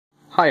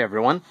Hi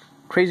everyone,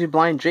 Crazy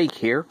Blind Jake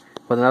here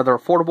with another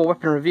affordable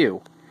weapon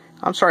review.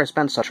 I'm sorry it's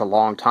been such a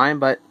long time,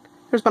 but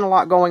there's been a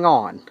lot going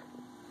on.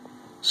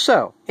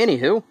 So,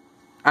 anywho,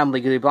 I'm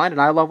legally blind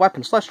and I love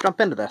weapons. Let's jump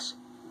into this.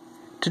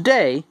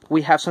 Today,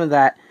 we have something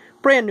that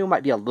brand new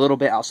might be a little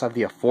bit outside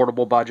the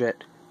affordable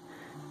budget,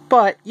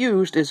 but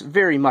used is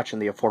very much in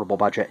the affordable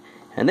budget.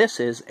 And this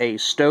is a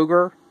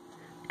Stoeger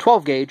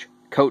 12-gauge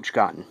coach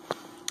gun.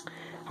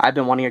 I've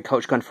been wanting a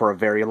coach gun for a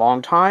very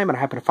long time, and I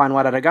happened to find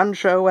one at a gun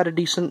show at a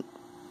decent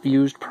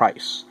used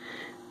price.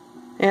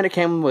 And it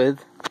came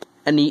with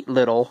a neat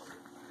little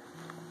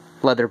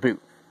leather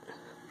boot.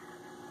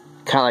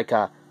 Kind of like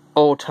a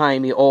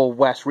old-timey, old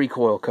west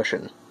recoil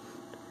cushion.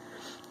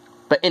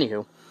 But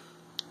anywho,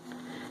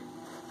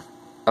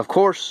 of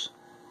course,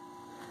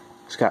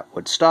 it's got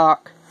wood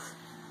stock,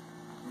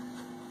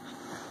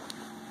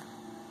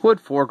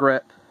 wood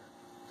foregrip,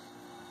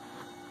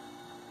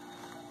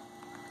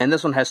 and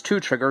this one has 2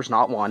 triggers,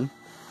 not 1,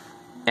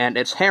 and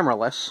it's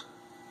hammerless,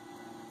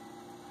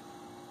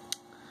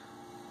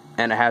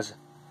 and it has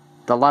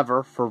the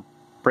lever for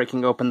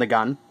breaking open the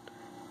gun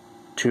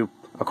to,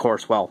 of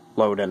course, well,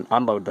 load and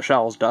unload the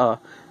shells, duh.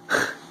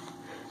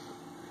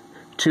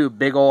 2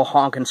 big ol'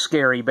 honkin'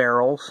 scary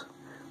barrels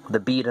with a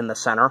bead in the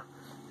center.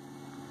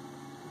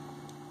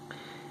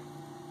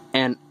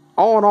 And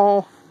all in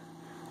all,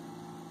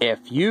 if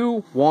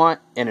you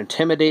want an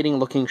intimidating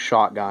looking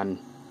shotgun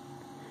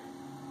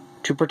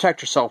to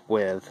protect yourself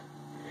with,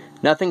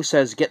 nothing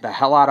says get the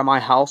hell out of my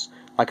house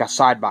like a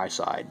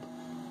side-by-side.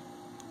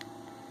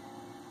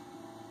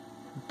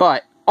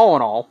 But, all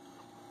in all,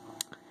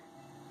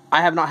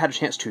 I have not had a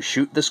chance to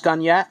shoot this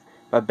gun yet,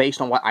 but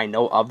based on what I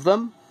know of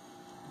them,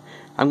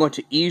 I'm going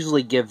to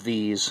easily give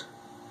these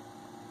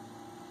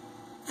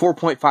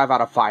 4.5 out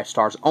of 5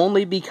 stars,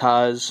 only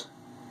because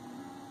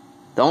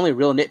the only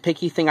real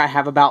nitpicky thing I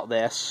have about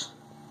this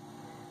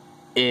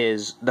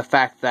is the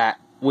fact that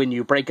when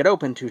you break it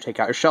open to take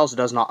out your shells, it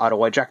does not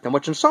auto-eject them,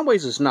 which in some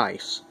ways is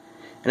nice,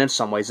 and in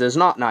some ways is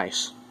not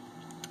nice.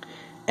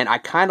 And I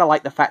kind of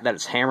like the fact that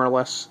it's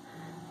hammerless,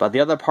 but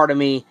the other part of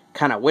me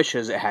kind of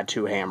wishes it had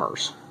 2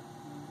 hammers.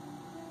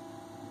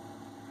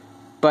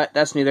 But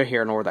that's neither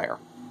here nor there.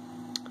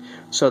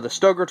 So the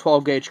Stoeger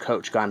 12-gauge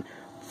coach gun,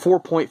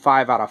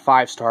 4.5 out of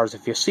 5 stars.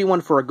 If you see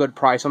one for a good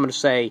price, I'm going to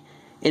say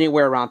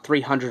anywhere around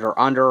 $300 or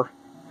under,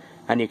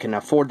 and you can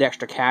afford the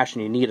extra cash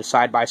and you need a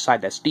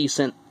side-by-side that's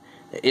decent,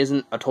 that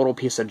isn't a total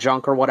piece of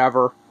junk or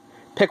whatever,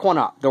 pick one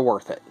up. They're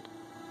worth it.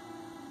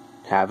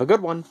 Have a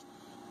good one.